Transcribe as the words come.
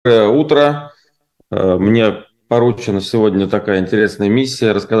Утро. Мне поручена сегодня такая интересная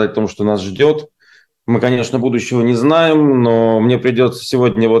миссия рассказать о том, что нас ждет. Мы, конечно, будущего не знаем, но мне придется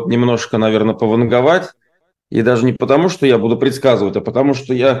сегодня вот немножко, наверное, пованговать. И даже не потому, что я буду предсказывать, а потому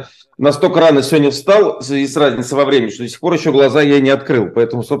что я настолько рано сегодня встал в связи с разницей во времени, что до сих пор еще глаза я не открыл.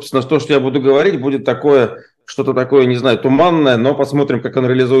 Поэтому, собственно, то, что я буду говорить, будет такое, что-то такое, не знаю, туманное, но посмотрим, как оно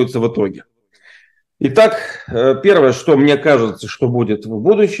реализуется в итоге. Итак, первое, что мне кажется, что будет в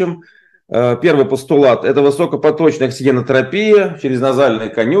будущем, первый постулат – это высокопоточная оксигенотерапия через назальные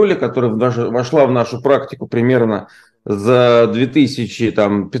канюли, которая вошла в нашу практику примерно с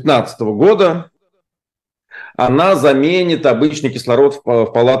 2015 года. Она заменит обычный кислород в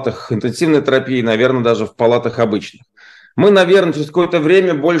палатах интенсивной терапии, наверное, даже в палатах обычных. Мы, наверное, через какое-то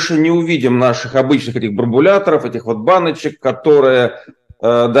время больше не увидим наших обычных этих барбуляторов, этих вот баночек, которые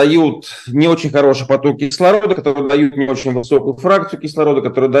дают не очень хороший поток кислорода, которые дают не очень высокую фракцию кислорода,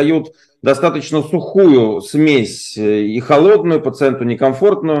 которые дают достаточно сухую смесь и холодную, пациенту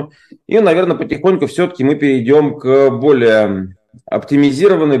некомфортную. И, наверное, потихоньку все-таки мы перейдем к более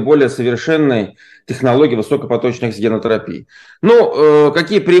оптимизированной, более совершенной технологии высокопоточной оксигенотерапии. Ну,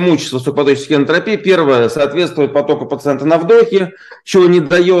 какие преимущества высокопоточной оксигенотерапии? Первое, соответствует потоку пациента на вдохе, чего не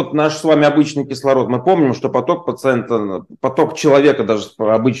дает наш с вами обычный кислород. Мы помним, что поток пациента, поток человека даже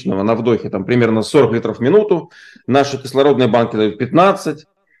обычного на вдохе, там примерно 40 литров в минуту, наши кислородные банки дают 15.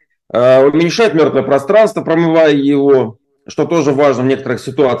 Уменьшает мертвое пространство, промывая его, что тоже важно в некоторых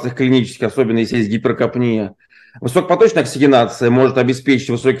ситуациях клинических, особенно если есть гиперкапния. Высокопоточная оксигенация может обеспечить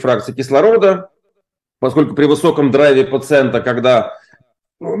высокие фракции кислорода, поскольку при высоком драйве пациента, когда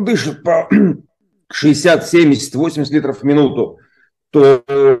он дышит по 60, 70, 80 литров в минуту, то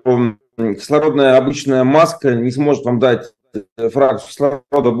кислородная обычная маска не сможет вам дать фракцию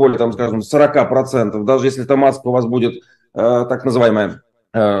кислорода более, там, скажем, 40%. Даже если эта маска у вас будет так называемая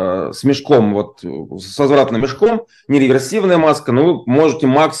с мешком, вот, с возвратным мешком, нереверсивная маска, но вы можете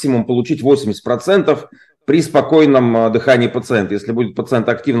максимум получить 80% при спокойном дыхании пациента. Если будет пациент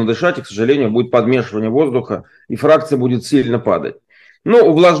активно дышать, и, к сожалению, будет подмешивание воздуха, и фракция будет сильно падать. Но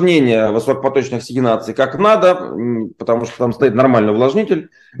увлажнение высокопоточной оксигенации как надо, потому что там стоит нормальный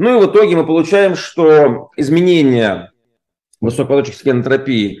увлажнитель. Ну и в итоге мы получаем, что изменение высокопоточной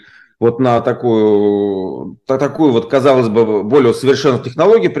оксигенотерапии вот на такую вот, казалось бы, более совершенную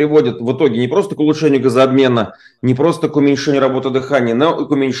технологию приводит в итоге не просто к улучшению газообмена, не просто к уменьшению работы дыхания, но и к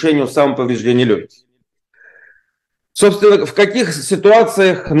уменьшению самоповреждения легких. Собственно, в каких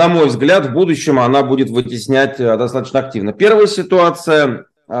ситуациях, на мой взгляд, в будущем она будет вытеснять достаточно активно? Первая ситуация,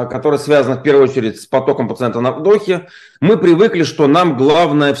 которая связана в первую очередь с потоком пациента на вдохе. Мы привыкли, что нам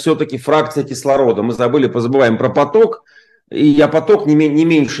главное все-таки фракция кислорода. Мы забываем про поток, и поток не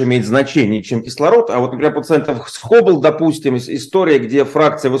меньше имеет значение, чем кислород. А вот, например, пациентов с Хоббл, допустим, история, где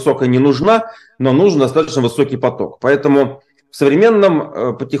фракция высокая не нужна, но нужен достаточно высокий поток. Поэтому в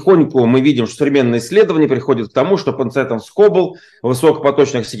современном потихоньку мы видим, что современные исследования приходят к тому, что пациентам с Хоббл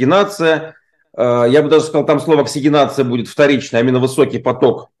высокопоточная оксигенация, я бы даже сказал, там слово оксигенация будет вторичное, а именно высокий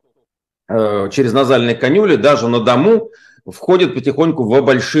поток через назальные канюли, даже на дому, входит потихоньку в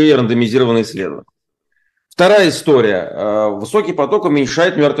большие рандомизированные исследования. Вторая история. Высокий поток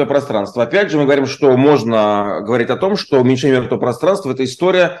уменьшает мертвое пространство. Опять же, мы говорим, что можно говорить о том, что уменьшение мертвого пространства – это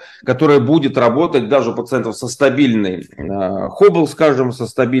история, которая будет работать даже у пациентов со стабильной Хоббл, скажем, со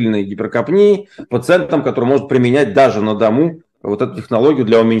стабильной гиперкапнией, пациентам, которые могут применять даже на дому вот эту технологию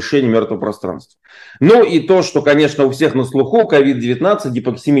для уменьшения мертвого пространства. Ну и то, что, конечно, у всех на слуху, COVID-19,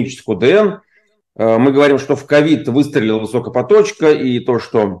 гипоксемический ОДН. Мы говорим, что в ковид выстрелила высокопоточка, и то,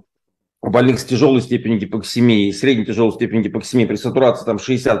 что у больных с тяжелой степенью гипоксемии и средней тяжелой степенью гипоксемии при сатурации там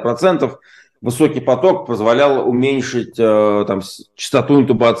 60%, высокий поток позволял уменьшить там, частоту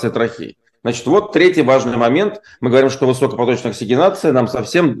интубации трахеи. Значит, вот третий важный момент. Мы говорим, что высокопоточная оксигенация нам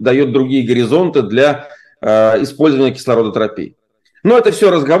совсем дает другие горизонты для использования кислородотерапии. Но это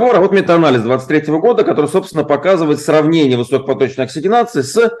все разговор. А вот метаанализ 2023 года, который, собственно, показывает сравнение высокопоточной оксигенации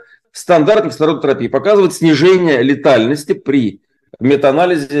с стандартной кислородотерапией, показывает снижение летальности при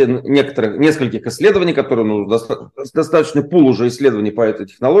метаанализе нескольких исследований, которые достаточный пул уже исследований по этой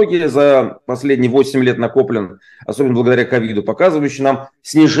технологии за последние 8 лет накоплен, особенно благодаря ковиду, показывающий нам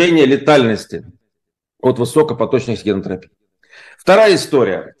снижение летальности от высокопоточной оксигенотерапии. Вторая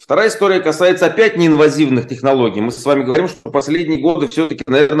история касается опять неинвазивных технологий. Мы с вами говорим, что в последние годы все-таки,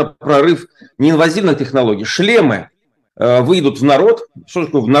 наверное, прорыв неинвазивных технологий. Шлемы выйдут в народ. Что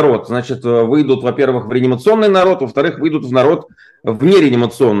такое в народ? Значит, выйдут, во-первых, в реанимационный народ, во-вторых, выйдут в народ в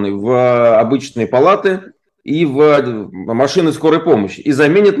нереанимационный, в обычные палаты. и в машины скорой помощи, и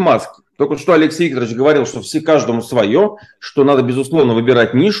заменит маски. Только что Алексей Викторович говорил, что каждому свое, что надо, безусловно,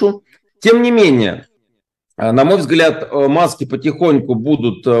 выбирать нишу. Тем не менее, на мой взгляд, маски потихоньку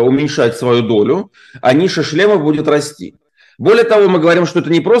будут уменьшать свою долю, а ниша шлемов будет расти. Более того, мы говорим, что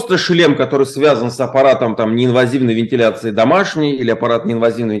это не просто шлем, который связан с аппаратом неинвазивной вентиляции домашней или аппарат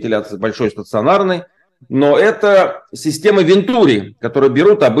неинвазивной вентиляции большой стационарной, но это система Вентури, которые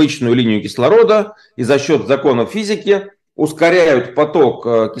берут обычную линию кислорода и за счет законов физики ускоряют поток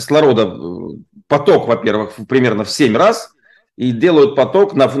кислорода, во-первых, примерно в 7 раз, и делают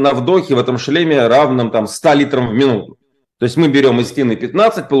поток на вдохе в этом шлеме равным 100 литрам в минуту. То есть мы берем из стены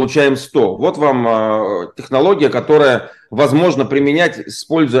 15, получаем 100. Вот вам технология, которая возможно применять,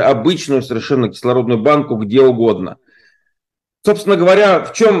 используя обычную совершенно кислородную банку где угодно. Собственно говоря,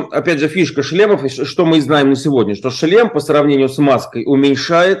 в чем, опять же, фишка шлемов, и что мы знаем на сегодня, что шлем по сравнению с маской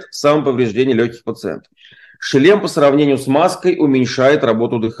уменьшает самоповреждение легких пациентов. Шлем по сравнению с маской уменьшает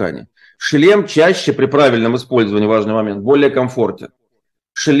работу дыхания. Шлем чаще при правильном использовании, важный момент, более комфортен.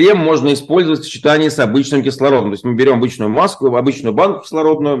 Шлем можно использовать в сочетании с обычным кислородом. То есть мы берем обычную маску, обычную банку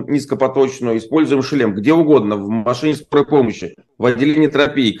кислородную, низкопоточную, используем шлем где угодно, в машине скорой помощи, в отделении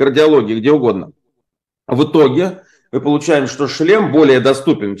терапии, кардиологии, где угодно. В итоге мы получаем, что шлем более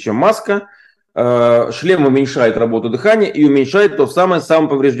доступен, чем маска. Шлем уменьшает работу дыхания и уменьшает то самое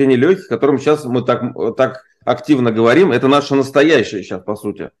самоповреждение легких, о котором сейчас мы так активно говорим. Это наше настоящее сейчас, по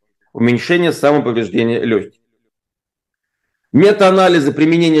сути, уменьшение самоповреждения легких. Метаанализы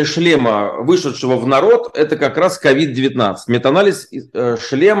применения шлема, вышедшего в народ, это как раз COVID-19. Метаанализ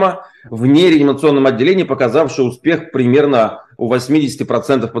шлема в нереанимационном отделении, показавший успех примерно у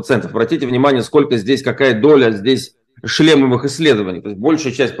 80% пациентов. Обратите внимание, сколько здесь, какая доля здесь шлемовых исследований. То есть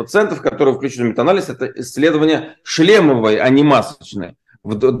большая часть пациентов, которые включены в метаанализ, это исследования шлемовые, а не масочные.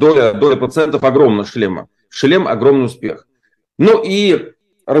 Доля пациентов огромна шлема. Шлем – огромный успех. Ну и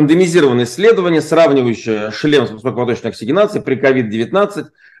рандомизированное исследование, сравнивающее шлем с высокопоточной оксигенацией при COVID-19,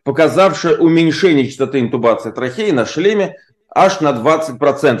 показавшее уменьшение частоты интубации трахеи на шлеме аж на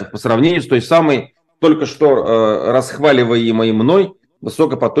 20% по сравнению с той самой только что расхваливаемой мной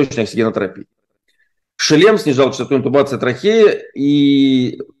высокопоточной оксигенотерапией. Шлем снижал частоту интубации трахеи,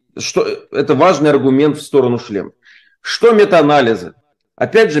 и это важный аргумент в сторону шлема. Что метаанализы?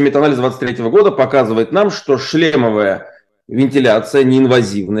 Опять же, метаанализ 2023 года показывает нам, что шлемовая вентиляция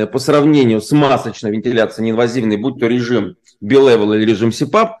неинвазивная по сравнению с масочной вентиляцией неинвазивной, будь то режим B-Level или режим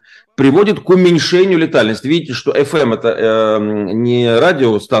CPAP, приводит к уменьшению летальности. Видите, что FM это не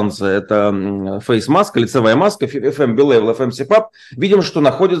радиостанция, это фейс-маска, лицевая маска, FM B-Level, FM CPAP. Видим, что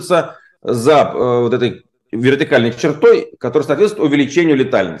находится за вот этой вертикальной чертой, которая соответствует увеличению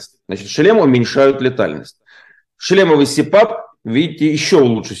летальности. Значит, шлемы уменьшают летальность. Шлемовый CPAP, видите, еще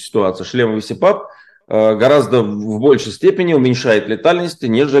лучше ситуация. Шлемовый CPAP гораздо в большей степени уменьшает летальность,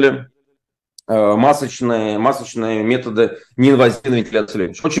 нежели масочные методы неинвазивной вентиляции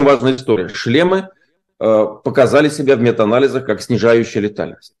легких. Очень важная история. Шлемы показали себя в метаанализах как снижающая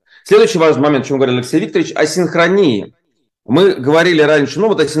летальность. Следующий важный момент, о чем говорил Алексей Викторович, о синхронии. Мы говорили раньше,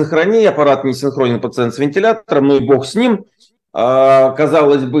 о синхронии, аппарат не синхронен, пациент с вентилятором, ну и бог с ним.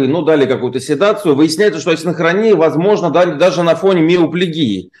 Казалось бы, дали какую-то седацию. Выясняется, что асинхрония возможно даже на фоне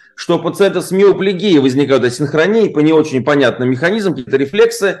миоплегии. Что у пациента с миоплегией возникают асинхронии по не очень понятным механизмам, какие-то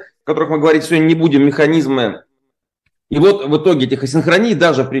рефлексы, о которых мы говорить сегодня не будем, механизмы. И вот в итоге этих асинхроний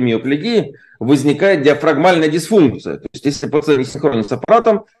даже при миоплегии возникает диафрагмальная дисфункция. То есть если пациент не синхронен с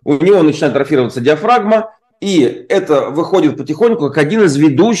аппаратом, у него начинает атрофироваться диафрагма, и это выходит потихоньку как один из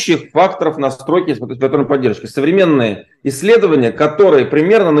ведущих факторов настройки респираторной поддержки. Современные исследования, которые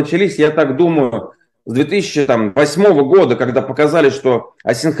примерно начались, я так думаю, с 2008 года, когда показали, что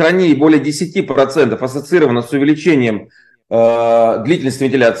асинхрония более 10% ассоциирована с увеличением длительности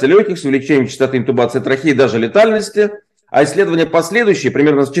вентиляции легких, с увеличением частоты интубации трахеи, даже летальности. А исследования последующие,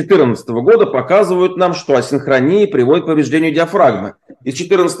 примерно с 2014 года, показывают нам, что асинхрония приводит к повреждению диафрагмы. И с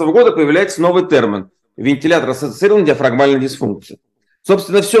 2014 года появляется новый термин – вентилятор ассоциированной диафрагмальной дисфункции.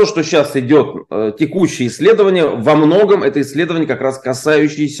 Собственно, все, что сейчас идет, текущие исследования, во многом это исследования как раз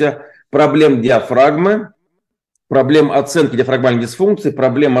касающиеся проблем диафрагмы, проблем оценки диафрагмальной дисфункции,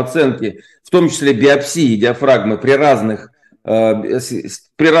 проблем оценки, в том числе биопсии диафрагмы при разных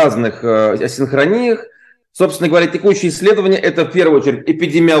асинхрониях. Собственно говоря, текущие исследования – это в первую очередь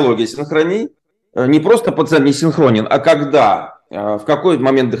эпидемиология синхроний. Не просто пациент не синхронен, а когда, в какой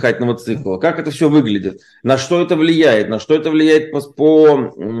момент дыхательного цикла, как это все выглядит, на что это влияет с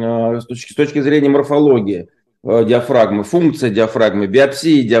точки зрения морфологии диафрагмы, функция диафрагмы,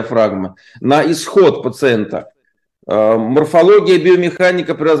 биопсии диафрагмы, на исход пациента. Морфология,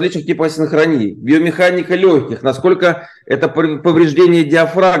 биомеханика при различных типах синхронии, биомеханика легких, насколько это повреждение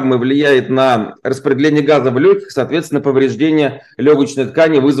диафрагмы влияет на распределение газа в легких, соответственно, повреждение легочной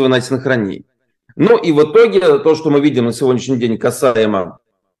ткани, вызванное асинхронией. Ну и в итоге то, что мы видим на сегодняшний день касаемо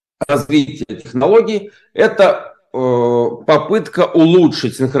развития технологий, это попытка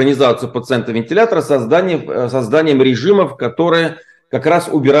улучшить синхронизацию пациента-вентилятора созданием режимов, которые как раз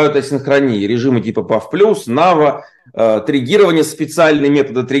убирают асинхронии. Режимы типа PAF+, NAVA, триггирование, специальные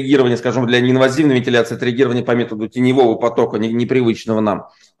методы триггирования, скажем, для неинвазивной вентиляции, триггирование по методу теневого потока, непривычного нам.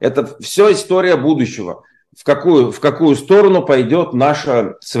 Это все история будущего. В какую сторону пойдет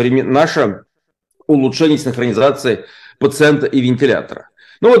наше улучшение синхронизации пациента и вентилятора.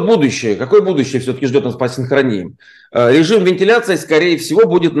 Ну вот будущее. Какое будущее все-таки ждет нас по синхронии? Режим вентиляции, скорее всего,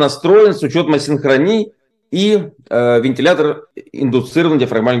 будет настроен с учетом асинхронии и вентилятор индуцированной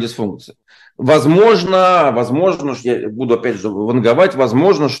диафрагмальной дисфункции. Возможно, я буду опять же ванговать,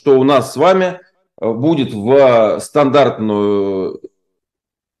 возможно, что у нас с вами будет в стандартную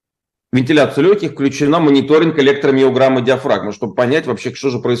вентиляцию легких включена мониторинг электромиограммы диафрагмы, чтобы понять вообще, что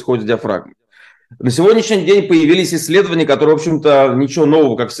же происходит с диафрагмой. На сегодняшний день появились исследования, которые, в общем-то, ничего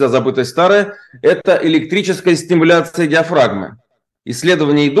нового, как всегда забытое старое, это электрическая стимуляция диафрагмы.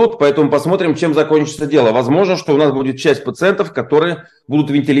 Исследования идут, поэтому посмотрим, чем закончится дело. Возможно, что у нас будет часть пациентов, которые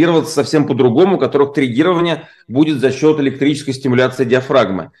будут вентилироваться совсем по-другому, у которых триггирование будет за счет электрической стимуляции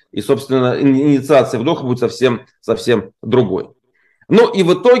диафрагмы. И, собственно, инициация вдоха будет совсем другой. Ну и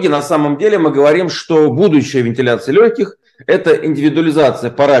в итоге, на самом деле, мы говорим, что будущее вентиляции легких – это индивидуализация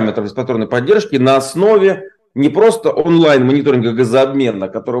параметров респираторной поддержки на основе не просто онлайн-мониторинга газообмена,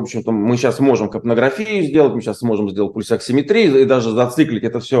 который, в общем-то, мы сейчас можем капнографию сделать, мы сейчас можем сделать пульсоксиметрию и даже зациклить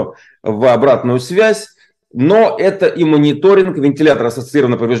это все в обратную связь, но это и мониторинг вентилятора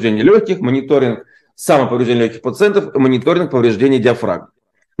ассоциированного повреждения легких, мониторинг самоповреждения легких пациентов, мониторинг повреждения диафрагмы.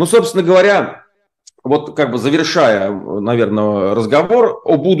 Ну, собственно говоря, вот как бы завершая, наверное, разговор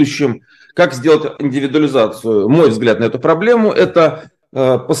о будущем, как сделать индивидуализацию, мой взгляд на эту проблему, это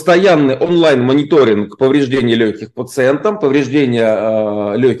постоянный онлайн-мониторинг повреждений легких пациентам,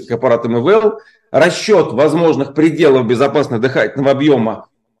 повреждения легких аппаратом ИВЛ, расчет возможных пределов безопасного дыхательного объема,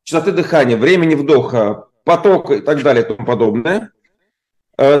 частоты дыхания, времени вдоха, потока и так далее и тому подобное.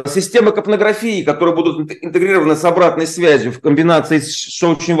 Системы капнографии, которые будут интегрированы с обратной связью в комбинации,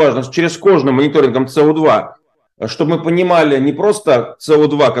 что очень важно, с черезкожным мониторингом СО2, чтобы мы понимали не просто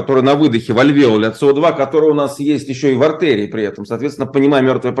СО2, который на выдохе в альвеоле, а СО2, который у нас есть еще и в артерии при этом. Соответственно, понимая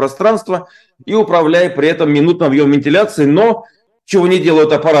мертвое пространство и управляя при этом минутным объемом вентиляции, но чего не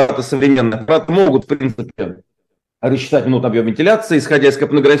делают аппараты современные. Аппараты могут, в принципе, рассчитать минутный объем вентиляции, исходя из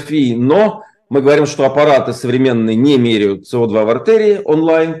капнографии, но мы говорим, что аппараты современные не меряют СО2 в артерии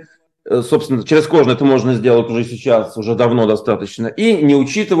онлайн. Собственно, черезкожно это можно сделать уже сейчас, уже давно достаточно. И не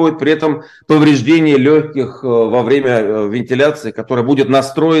учитывают при этом повреждение легких во время вентиляции, которая будет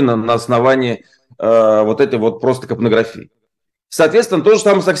настроена на основании вот этой вот просто капнографии. Соответственно, то же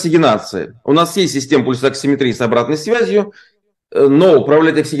самое с оксигенацией. У нас есть система пульсоксиметрии с обратной связью, но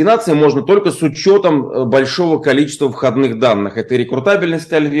управлять оксигенацией можно только с учетом большого количества входных данных. Это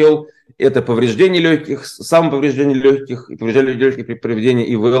рекрутабельность альвеол, это повреждение легких, самоповреждение легких и повреждение легких при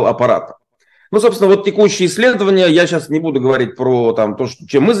проведении ИВЛ аппарата. Ну, собственно, вот текущие исследования, я сейчас не буду говорить про там, то,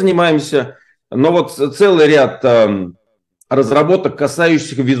 чем мы занимаемся, но вот целый ряд разработок,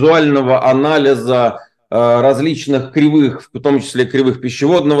 касающихся визуального анализа различных кривых, в том числе кривых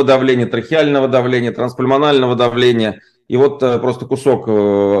пищеводного давления, трахеального давления, транспульмонального давления. И вот просто кусок,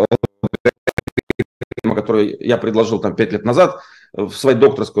 который я предложил там 5 лет назад, в своей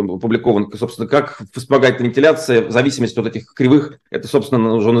докторской опубликован, собственно, как вспомогательная вентиляция в зависимости от этих кривых, это,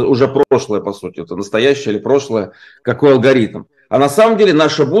 собственно, уже прошлое, по сути, это настоящее или прошлое, какой алгоритм. А на самом деле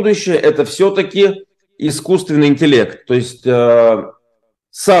наше будущее – это все-таки искусственный интеллект, то есть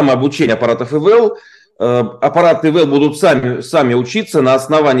самообучение аппаратов ИВЛ. Аппараты ИВЛ будут сами учиться на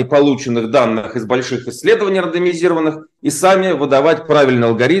основании полученных данных из больших исследований рандомизированных и сами выдавать правильный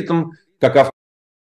алгоритм, как